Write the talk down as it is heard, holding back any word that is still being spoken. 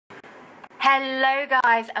Hello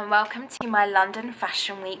guys and welcome to my London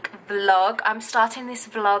Fashion Week vlog. I'm starting this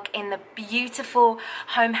vlog in the beautiful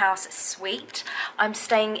home house suite. I'm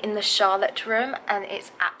staying in the Charlotte room and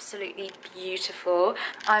it's absolutely beautiful.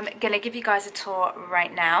 I'm gonna give you guys a tour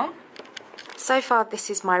right now. So far this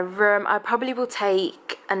is my room. I probably will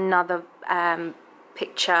take another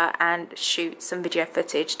picture and shoot some video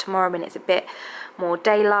footage tomorrow when it's a bit more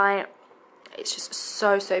daylight. It's just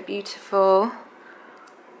so beautiful.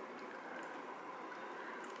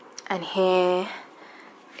 And here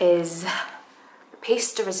is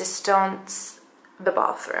piece de resistance, the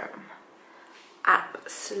bathroom.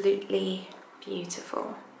 Absolutely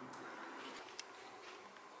beautiful.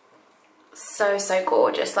 So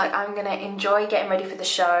gorgeous. Like, I'm gonna enjoy getting ready for the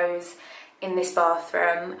shows in this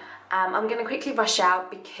bathroom. I'm gonna quickly rush out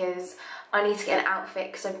because I need to get an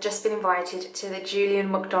outfit because I've just been invited to the Julien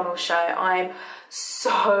Macdonald show. I'm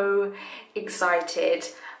so excited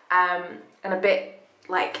and a bit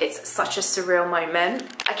like it's such a surreal moment.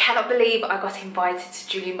 I cannot believe I got invited to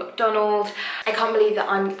Julien Macdonald. I can't believe that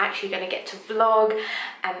I'm actually going to get to vlog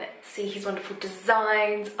and see his wonderful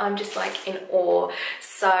designs. I'm just like in awe.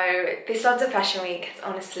 So this London Fashion Week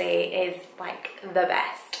honestly is like the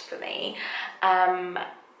best for me. And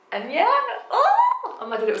yeah, I'm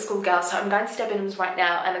like a little schoolgirl. So I'm going to Debenhams right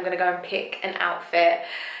now and I'm going to go and pick an outfit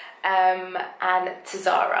and to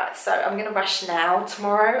Zara. So I'm gonna rush now.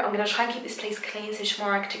 Tomorrow I'm gonna try and keep this place clean so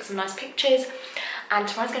tomorrow I can take some nice pictures, and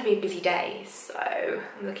tomorrow's gonna be a busy day, so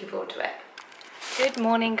I'm looking forward to it. Good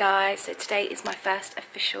morning guys. So today is my first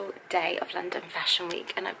official day of London Fashion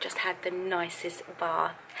Week and I've just had the nicest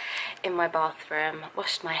bath in my bathroom,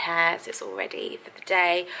 washed my hair so it's all ready for the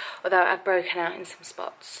day, although I've broken out in some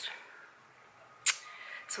spots.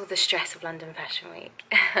 It's all the stress of London Fashion Week.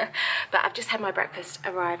 But I've just had my breakfast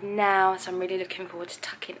arrive now, so I'm really looking forward to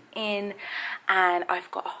tucking in, and I've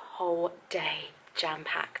got a whole day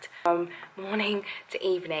jam-packed. From morning to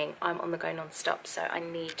evening, I'm on the go non-stop, so I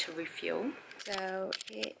need to refuel. So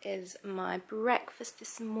here is my breakfast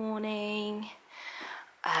this morning.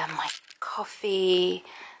 My coffee,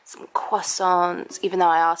 some croissants, even though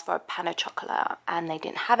I asked for a pain au chocolat and they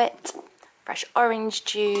didn't have it. Fresh orange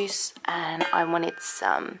juice, and I wanted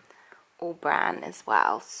some all bran as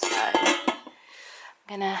well, so I'm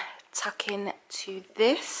gonna tuck in to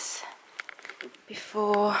this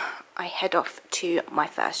before I head off to my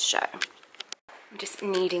first show. I'm just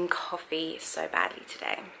needing coffee so badly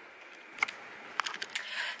today.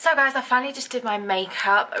 So guys, I finally just did my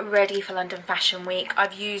makeup ready for London Fashion Week.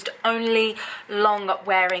 I've used only long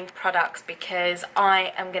wearing products because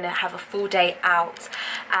I am going to have a full day out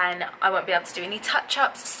and I won't be able to do any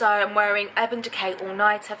touch-ups. So I'm wearing Urban Decay All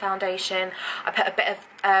Nighter foundation. I put a bit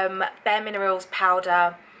of Bare Minerals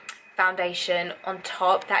powder foundation on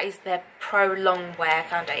top. That is their Pro Long Wear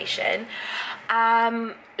foundation.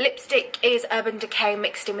 Lipstick is Urban Decay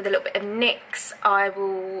mixed in with a little bit of NYX. I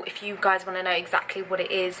will, if you guys want to know exactly what it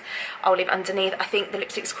is, I'll leave it underneath. I think the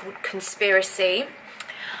lipstick's called Conspiracy.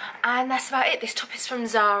 And that's about it. This top is from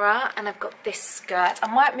Zara and I've got this skirt. I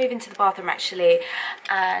might move into the bathroom actually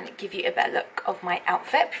and give you a better look of my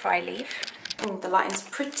outfit before I leave. Oh, the lighting's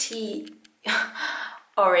pretty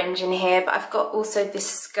orange in here, but I've got also this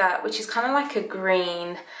skirt which is kind of like a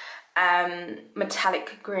green,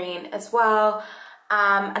 metallic green as well.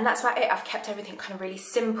 And that's about it. I've kept everything kind of really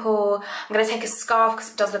simple. I'm going to take a scarf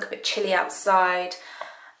because it does look a bit chilly outside.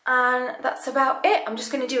 And that's about it. I'm just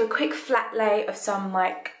going to do a quick flat lay of some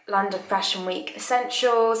like London Fashion Week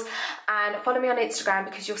essentials. And follow me on Instagram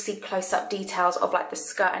because you'll see close-up details of like the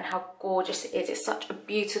skirt and how gorgeous it is. It's such a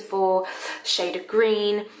beautiful shade of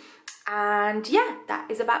green. And yeah, that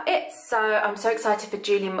is about it. So I'm so excited for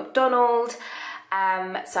Julien Macdonald.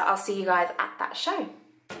 So I'll see you guys at that show.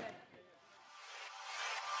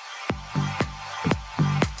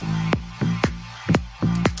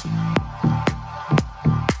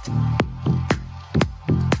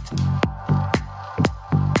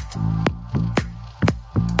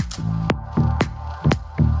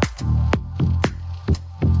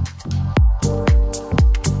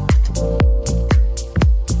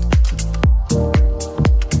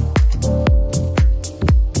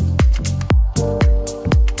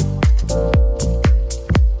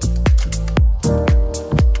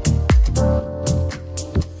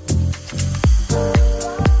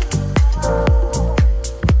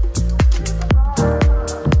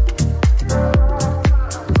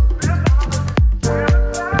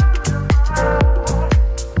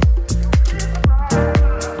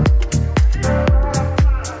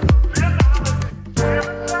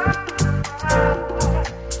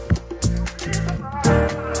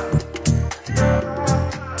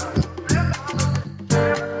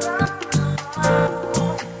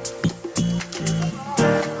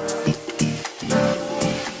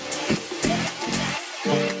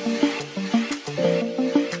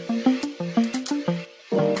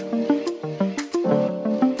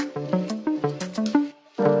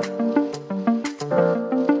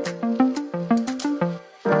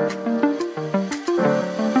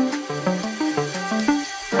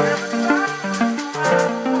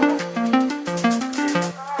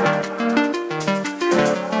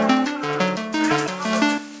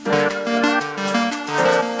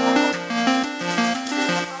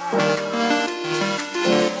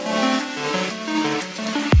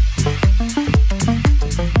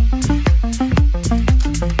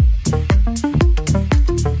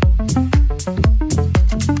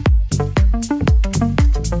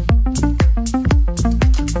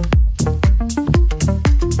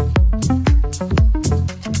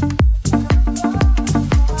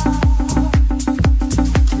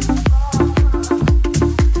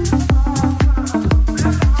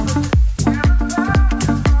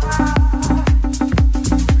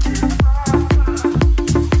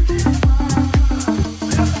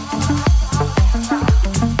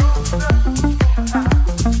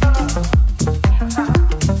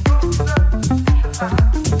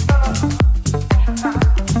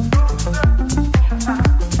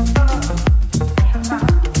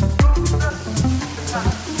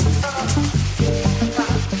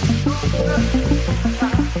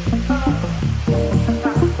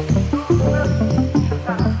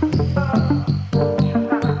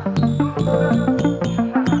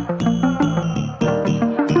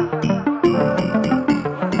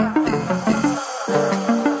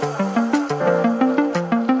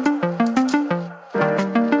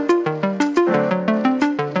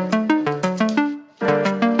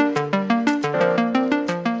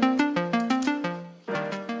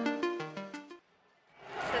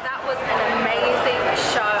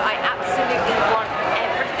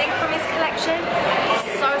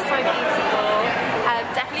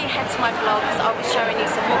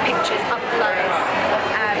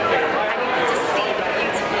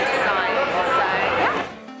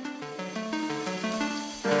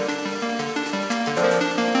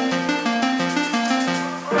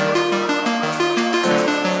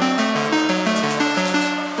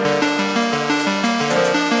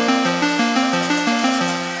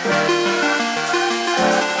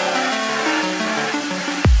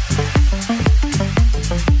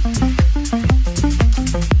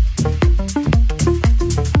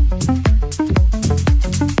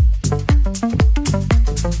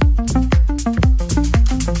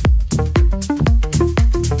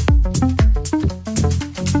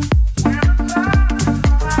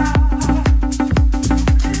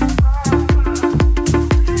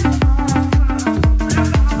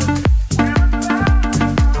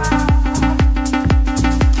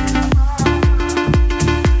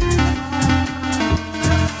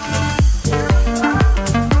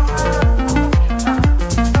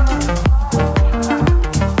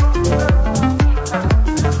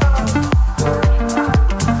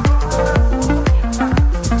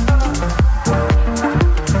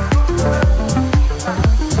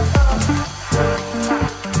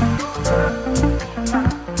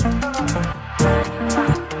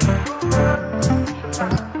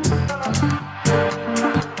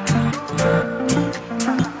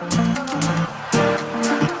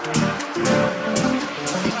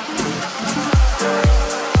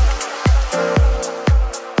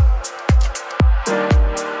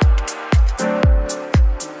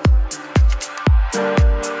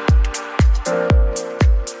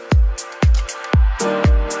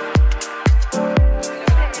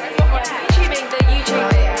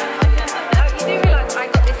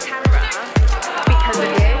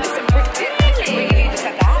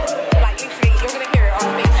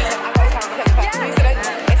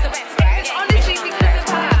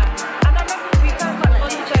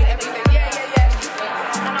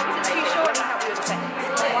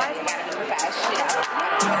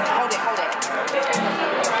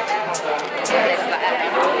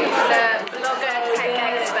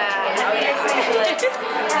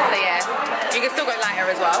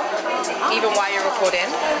 Even while you're recording.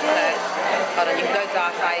 So, hold on, you can go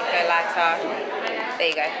darker, you can go lighter. There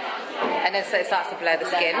you go. And then so it starts to blur the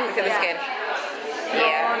skin. Look at the skin.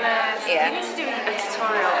 Yeah. Yeah. You need to do a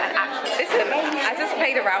tutorial and actually. Listen, I just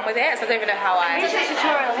played around with it, so I don't even know how I. Here's a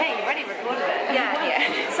tutorial here, you already recorded it. Yeah.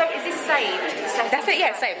 So is this saved? That's it,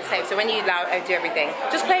 yeah, saved. So when you do everything,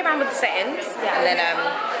 just play around with the settings, and then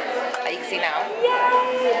you can see now.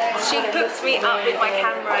 Yay! She hooks me up with my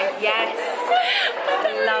camera, yes.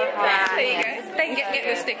 Love that. There you go. Then get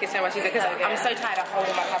your stick is so much easier because I'm so tired of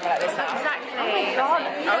holding my camera like this now. Exactly.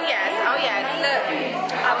 Oh yes, look.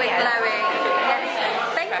 Are we glowing? Yes.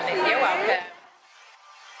 Thank you. You're welcome.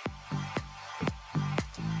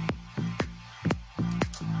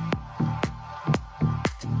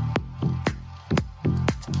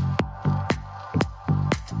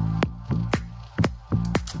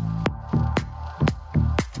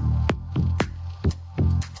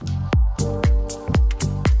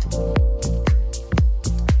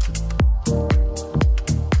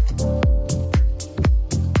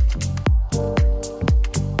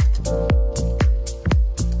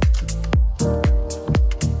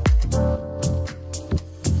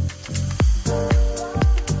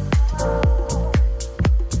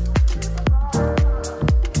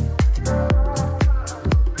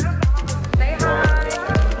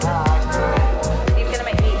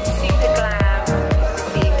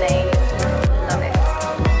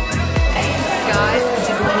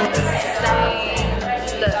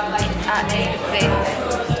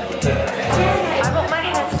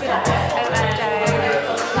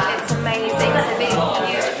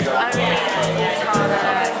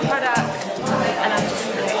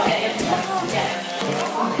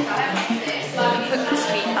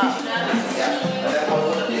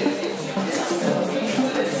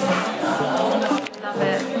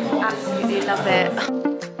 Love it.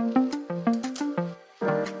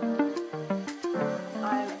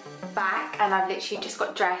 I'm back and I've literally just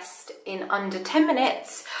got dressed in under 10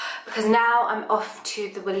 minutes because now I'm off to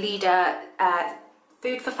the Walida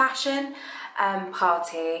Food for Fashion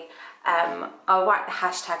party. I'll write the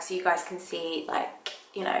hashtag so you guys can see, like,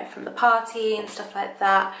 you know, from the party and stuff like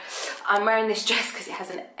that. I'm wearing this dress because it has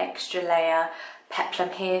an extra layer peplum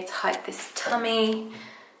here to hide this tummy,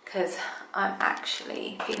 because I'm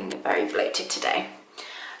actually feeling very bloated today.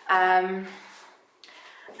 And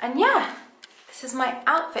yeah, this is my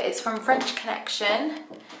outfit. It's from French Connection.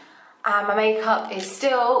 My makeup is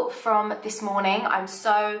still from this morning. I'm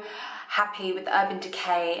so happy with the Urban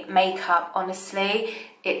Decay makeup, honestly.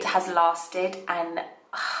 It has lasted, and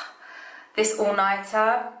this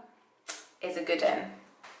all-nighter is a good one.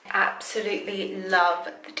 Absolutely love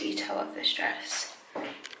the detail of this dress.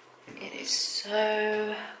 It is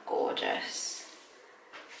so gorgeous,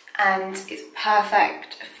 and it's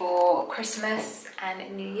perfect for Christmas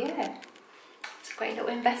and New Year. It's a great little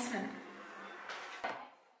investment.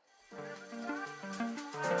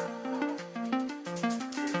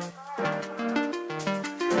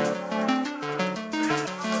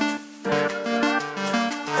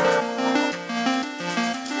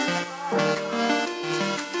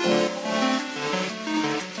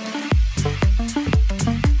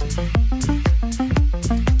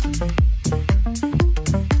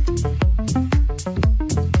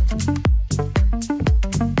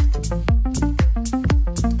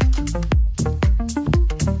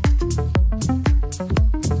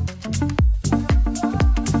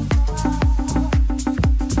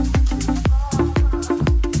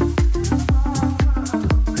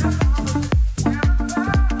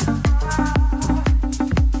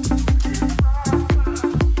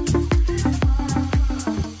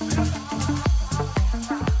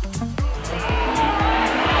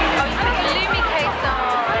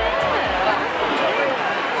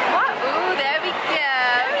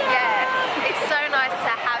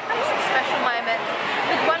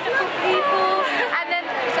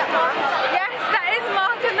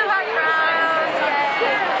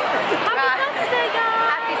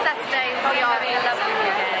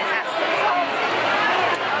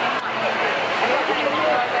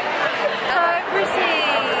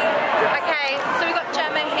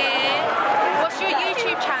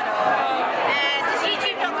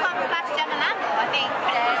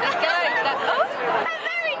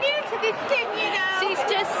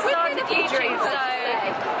 dream. So go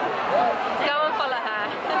and follow her.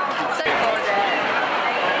 So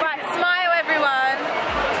right, smile everyone.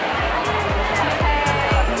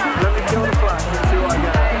 Let me kill the flash and see what I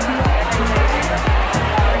get.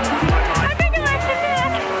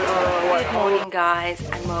 Good morning guys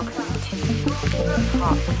and welcome to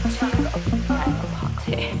part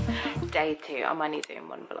 2, day 2. I'm only doing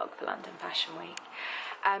one vlog for London Fashion Week.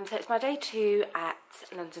 So it's my day 2 at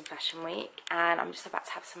London Fashion Week and I'm just about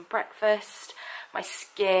to have some breakfast. My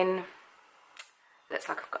skin looks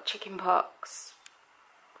like I've got chicken pox.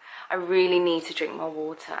 I really need to drink more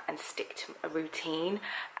water and stick to a routine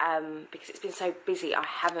because it's been so busy. I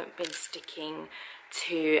haven't been sticking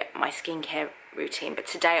to my skincare routine, but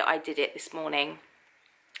today I did it this morning.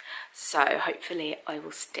 So hopefully I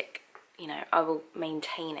will stick, you know, I will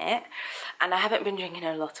maintain it. And I haven't been drinking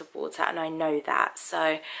a lot of water and I know that.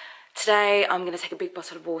 So today I'm going to take a big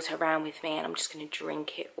bottle of water around with me and I'm just going to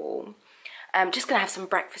drink it all. I'm just going to have some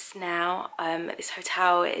breakfast now. This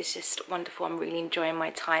hotel is just wonderful. I'm really enjoying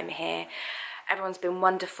my time here. Everyone's been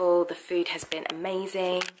wonderful. The food has been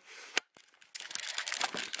amazing.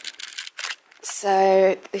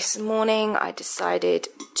 So this morning I decided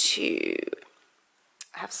to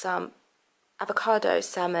have some avocado,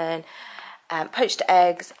 salmon, poached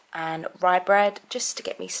eggs and rye bread just to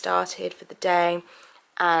get me started for the day.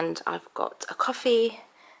 And I've got a coffee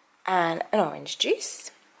and an orange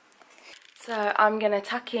juice. So I'm going to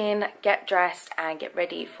tuck in, get dressed and get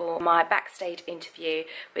ready for my backstage interview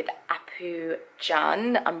with Apu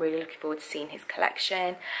Jan. I'm really looking forward to seeing his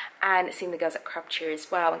collection and seeing the girls at Crabtree as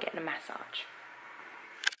well and getting a massage.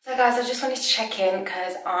 So guys, I just wanted to check in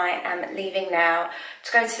because I am leaving now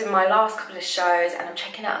to go to my last couple of shows and I'm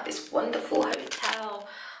checking out this wonderful hotel.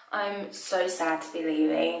 I'm so sad to be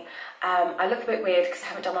leaving. I look a bit weird because I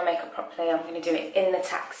haven't done my makeup properly. I'm going to do it in the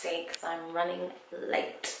taxi because I'm running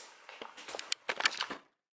late.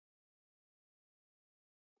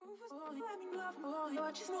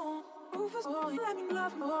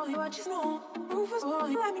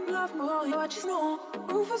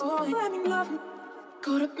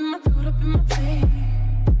 Caught up in my tape.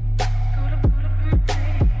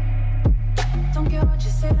 Don't care what you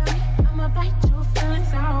say to me, I'ma bite your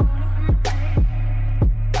feelings out.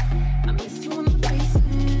 I miss you in the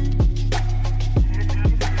basement.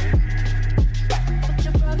 But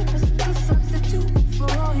your brother was a good substitute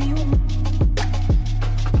for you.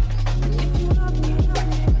 If you love me,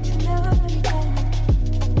 but you never let me go.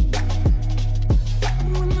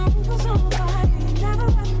 When the roof was on fire, you never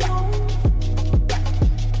let me know.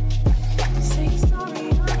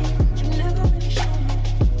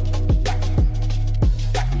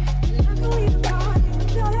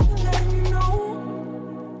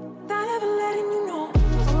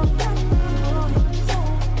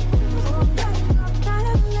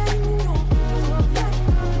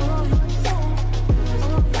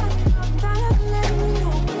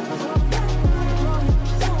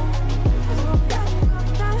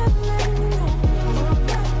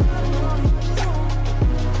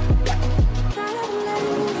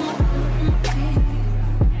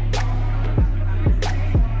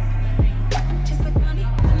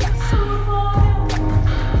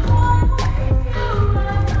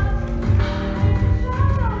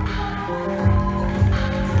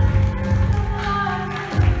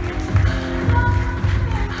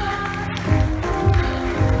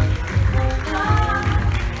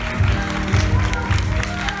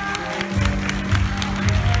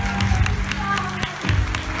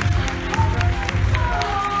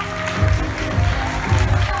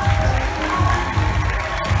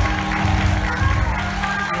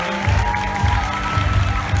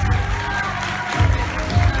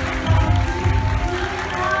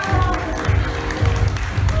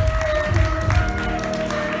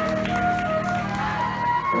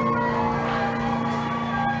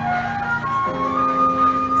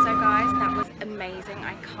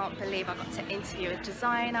 I got to interview a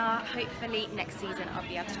designer. Hopefully next season I'll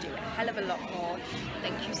be able to do a hell of a lot more.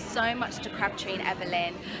 Thank you so much to Crabtree and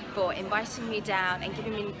Evelyn for inviting me down and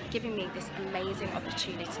giving me this amazing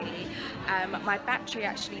opportunity. My battery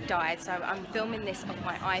actually died, so I'm filming this on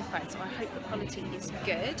my iPhone, so I hope the quality is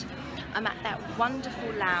good. I'm at that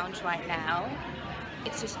wonderful lounge right now.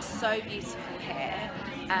 It's just so beautiful here,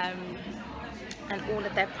 and all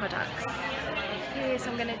of their products are here, so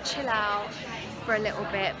I'm going to chill out for a little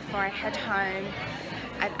bit before I head home.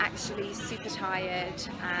 I'm actually super tired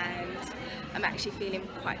and I'm actually feeling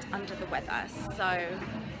quite under the weather, so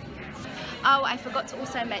Oh, I forgot to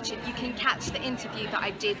also mention, you can catch the interview that I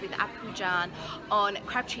did with Apu Jan on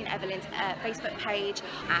Crabtree and Evelyn's Facebook page,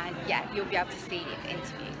 and yeah, you'll be able to see the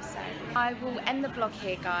interview. So I will end the vlog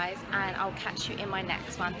here, guys, and I'll catch you in my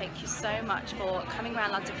next one. Thank you so much for coming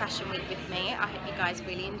around London Fashion Week with me. I hope you guys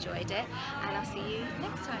really enjoyed it, and I'll see you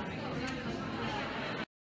next time.